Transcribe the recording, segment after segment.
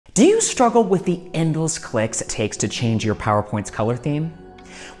Do you struggle with the endless clicks it takes to change your PowerPoint's color theme?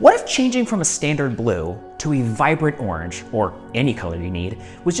 What if changing from a standard blue to a vibrant orange, or any color you need,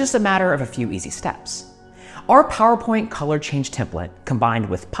 was just a matter of a few easy steps? Our PowerPoint Color Change template, combined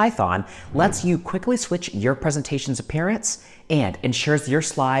with Python, lets you quickly switch your presentation's appearance and ensures your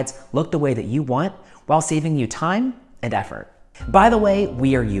slides look the way that you want while saving you time and effort. By the way,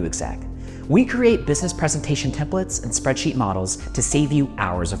 we are UExec. We create business presentation templates and spreadsheet models to save you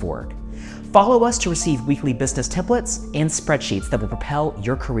hours of work. Follow us to receive weekly business templates and spreadsheets that will propel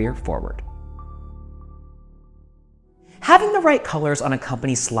your career forward. Having the right colors on a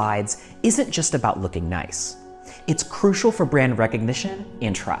company's slides isn't just about looking nice. It's crucial for brand recognition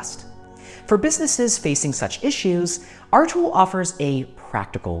and trust. For businesses facing such issues, our tool offers a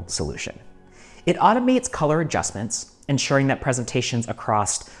practical solution. It automates color adjustments, ensuring that presentations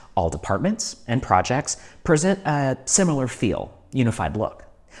across all departments and projects present a similar feel, unified look,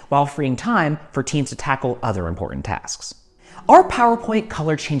 while freeing time for teams to tackle other important tasks. Our PowerPoint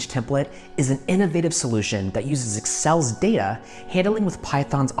Color Change template is an innovative solution that uses Excel's data handling with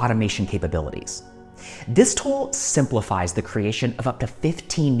Python's automation capabilities. This tool simplifies the creation of up to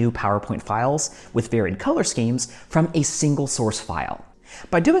 15 new PowerPoint files with varied color schemes from a single source file.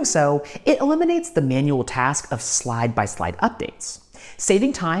 By doing so, it eliminates the manual task of slide-by-slide updates,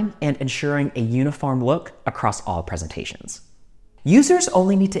 saving time and ensuring a uniform look across all presentations. Users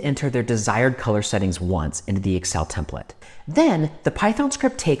only need to enter their desired color settings once into the Excel template. Then, the Python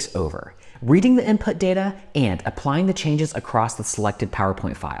script takes over, reading the input data and applying the changes across the selected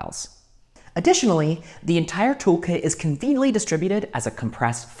PowerPoint files. Additionally, the entire toolkit is conveniently distributed as a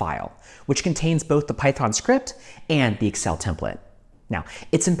compressed file, which contains both the Python script and the Excel template. Now,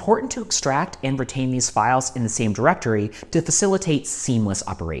 it's important to extract and retain these files in the same directory to facilitate seamless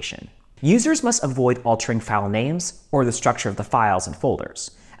operation. Users must avoid altering file names or the structure of the files and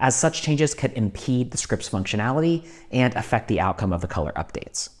folders, as such changes could impede the script's functionality and affect the outcome of the color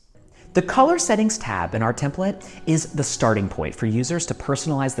updates. The Color Settings tab in our template is the starting point for users to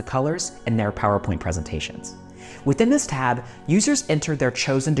personalize the colors in their PowerPoint presentations. Within this tab, users enter their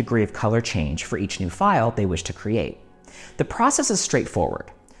chosen degree of color change for each new file they wish to create. The process is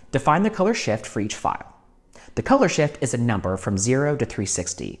straightforward. Define the color shift for each file. The color shift is a number from 0 to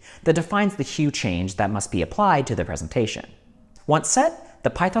 360 that defines the hue change that must be applied to the presentation. Once set, the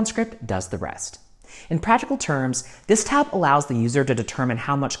Python script does the rest. In practical terms, this tab allows the user to determine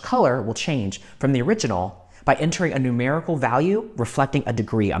how much color will change from the original by entering a numerical value reflecting a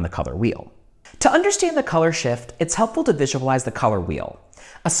degree on the color wheel. To understand the color shift, it's helpful to visualize the color wheel,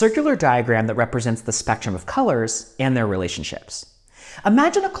 a circular diagram that represents the spectrum of colors and their relationships.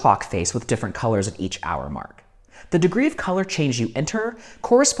 Imagine a clock face with different colors at each hour mark. The degree of color change you enter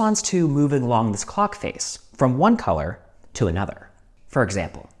corresponds to moving along this clock face from one color to another. For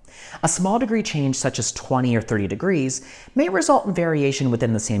example, a small degree change such as 20 or 30 degrees may result in variation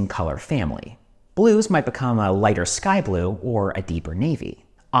within the same color family. Blues might become a lighter sky blue or a deeper navy.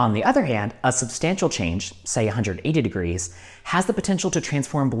 On the other hand, a substantial change, say 180 degrees, has the potential to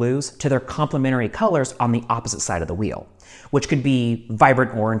transform blues to their complementary colors on the opposite side of the wheel, which could be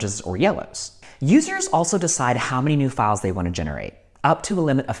vibrant oranges or yellows. Users also decide how many new files they want to generate, up to a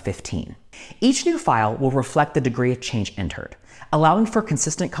limit of 15. Each new file will reflect the degree of change entered, allowing for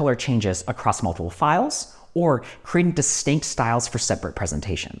consistent color changes across multiple files or creating distinct styles for separate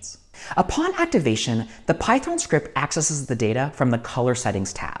presentations. Upon activation, the Python script accesses the data from the Color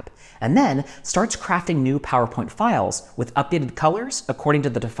Settings tab, and then starts crafting new PowerPoint files with updated colors according to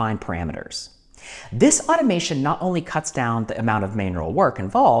the defined parameters. This automation not only cuts down the amount of manual work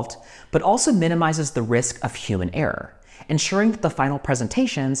involved, but also minimizes the risk of human error, ensuring that the final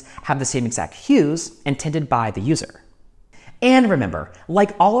presentations have the same exact hues intended by the user. And remember,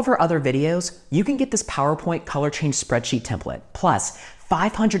 like all of our other videos, you can get this PowerPoint Color Change spreadsheet template, plus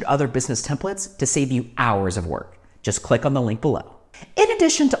 500 other business templates to save you hours of work. Just click on the link below. In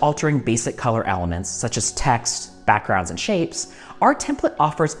addition to altering basic color elements such as text, backgrounds, and shapes, our template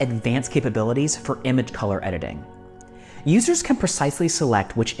offers advanced capabilities for image color editing. Users can precisely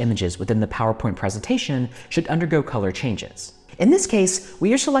select which images within the PowerPoint presentation should undergo color changes. In this case,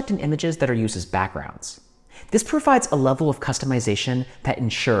 we are selecting images that are used as backgrounds. This provides a level of customization that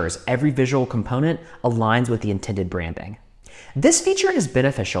ensures every visual component aligns with the intended branding. This feature is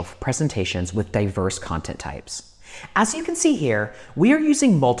beneficial for presentations with diverse content types. As you can see here, we are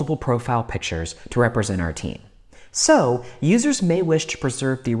using multiple profile pictures to represent our team. So, users may wish to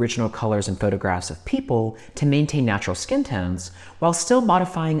preserve the original colors and photographs of people to maintain natural skin tones while still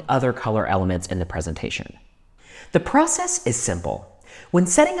modifying other color elements in the presentation. The process is simple. When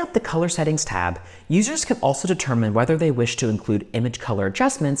setting up the Color Settings tab, users can also determine whether they wish to include image color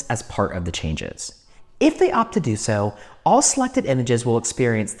adjustments as part of the changes. If they opt to do so, all selected images will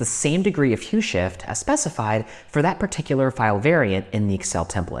experience the same degree of hue shift as specified for that particular file variant in the Excel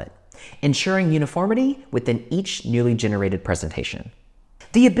template, ensuring uniformity within each newly generated presentation.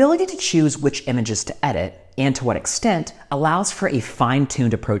 The ability to choose which images to edit and to what extent allows for a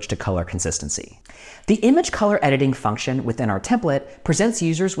fine-tuned approach to color consistency. The image color editing function within our template presents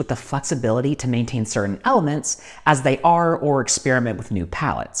users with the flexibility to maintain certain elements as they are or experiment with new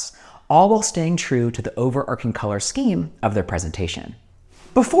palettes, all while staying true to the overarching color scheme of their presentation.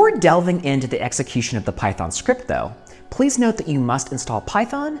 Before delving into the execution of the Python script though, please note that you must install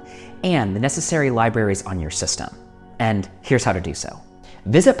Python and the necessary libraries on your system. And here's how to do so.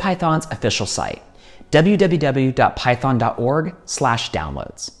 Visit Python's official site,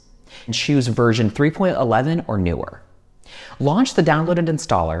 www.python.org/downloads, and choose version 3.11 or newer. Launch the downloaded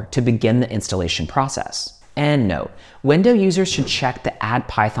installer to begin the installation process. And note, Windows users should check the Add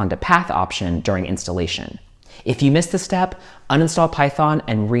Python to Path option during installation. If you miss this step, uninstall Python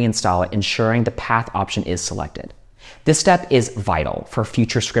and reinstall it, ensuring the Path option is selected. This step is vital for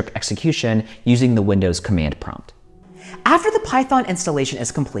future script execution using the Windows command prompt. After the Python installation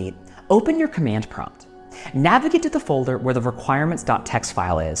is complete, open your command prompt. Navigate to the folder where the requirements.txt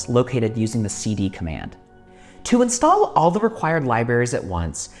file is, located using the cd command. To install all the required libraries at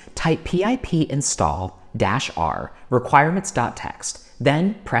once, type pip install -r requirements.txt,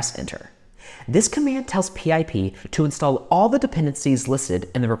 then press enter. This command tells PIP to install all the dependencies listed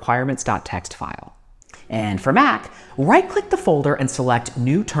in the requirements.txt file. And for Mac, right-click the folder and select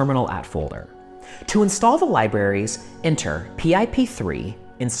New Terminal at Folder. To install the libraries, enter pip3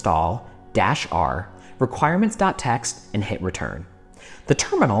 install -r requirements.txt and hit return. The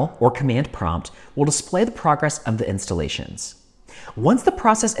terminal or command prompt will display the progress of the installations. Once the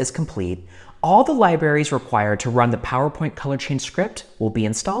process is complete, all the libraries required to run the PowerPoint color change script will be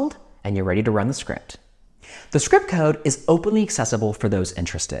installed and you're ready to run the script. The script code is openly accessible for those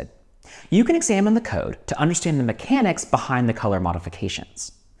interested. You can examine the code to understand the mechanics behind the color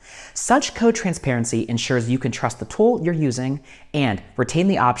modifications. Such code transparency ensures you can trust the tool you're using and retain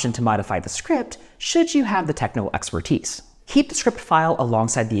the option to modify the script should you have the technical expertise. Keep the script file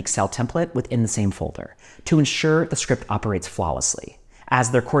alongside the Excel template within the same folder to ensure the script operates flawlessly,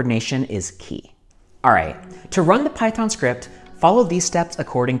 as their coordination is key. All right, to run the Python script, follow these steps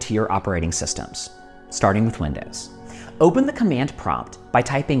according to your operating systems, starting with Windows. Open the command prompt by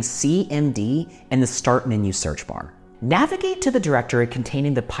typing cmd in the Start menu search bar. Navigate to the directory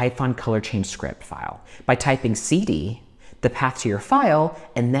containing the Python color change script file by typing cd, the path to your file,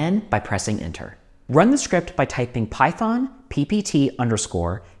 and then by pressing enter. Run the script by typing python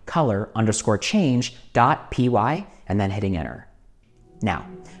ppt_color_change.py and then hitting enter. Now,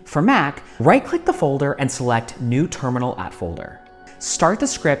 for Mac, right-click the folder and select New Terminal at Folder. Start the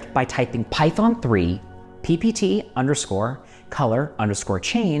script by typing python3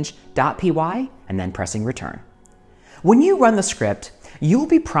 ppt_color_change.py and then pressing return. When you run the script, you will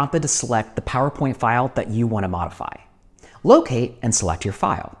be prompted to select the PowerPoint file that you want to modify. Locate and select your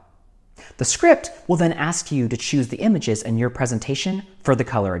file. The script will then ask you to choose the images in your presentation for the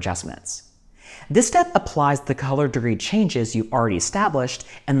color adjustments. This step applies the color degree changes you've already established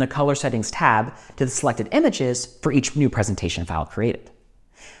in the Color Settings tab to the selected images for each new presentation file created.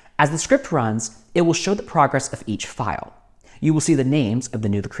 As the script runs, it will show the progress of each file. You will see the names of the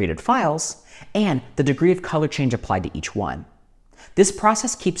newly created files and the degree of color change applied to each one. This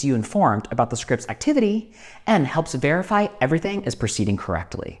process keeps you informed about the script's activity and helps verify everything is proceeding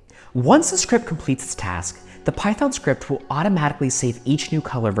correctly. Once the script completes its task, the Python script will automatically save each new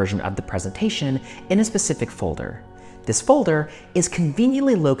color version of the presentation in a specific folder. This folder is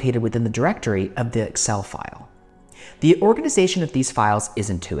conveniently located within the directory of the Excel file. The organization of these files is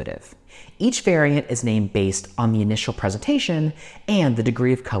intuitive. Each variant is named based on the initial presentation and the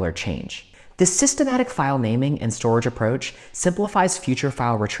degree of color change. This systematic file naming and storage approach simplifies future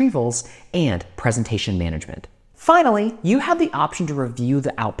file retrievals and presentation management. Finally, you have the option to review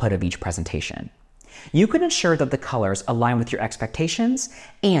the output of each presentation. You can ensure that the colors align with your expectations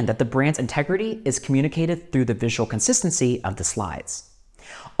and that the brand's integrity is communicated through the visual consistency of the slides.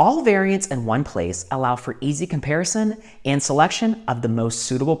 All variants in one place allow for easy comparison and selection of the most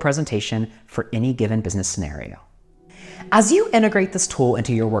suitable presentation for any given business scenario. As you integrate this tool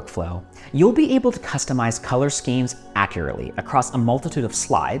into your workflow, you'll be able to customize color schemes accurately across a multitude of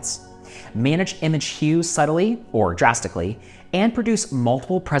slides, manage image hues subtly or drastically, and produce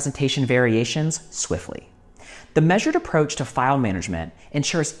multiple presentation variations swiftly. The measured approach to file management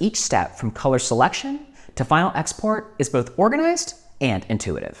ensures each step from color selection to final export is both organized and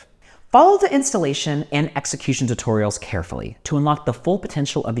intuitive. Follow the installation and execution tutorials carefully to unlock the full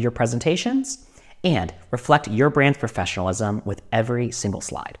potential of your presentations and reflect your brand's professionalism with every single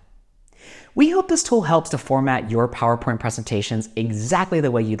slide. We hope this tool helps to format your PowerPoint presentations exactly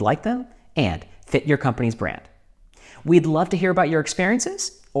the way you'd like them and fit your company's brand. We'd love to hear about your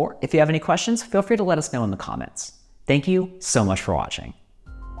experiences, or if you have any questions, feel free to let us know in the comments. Thank you so much for watching.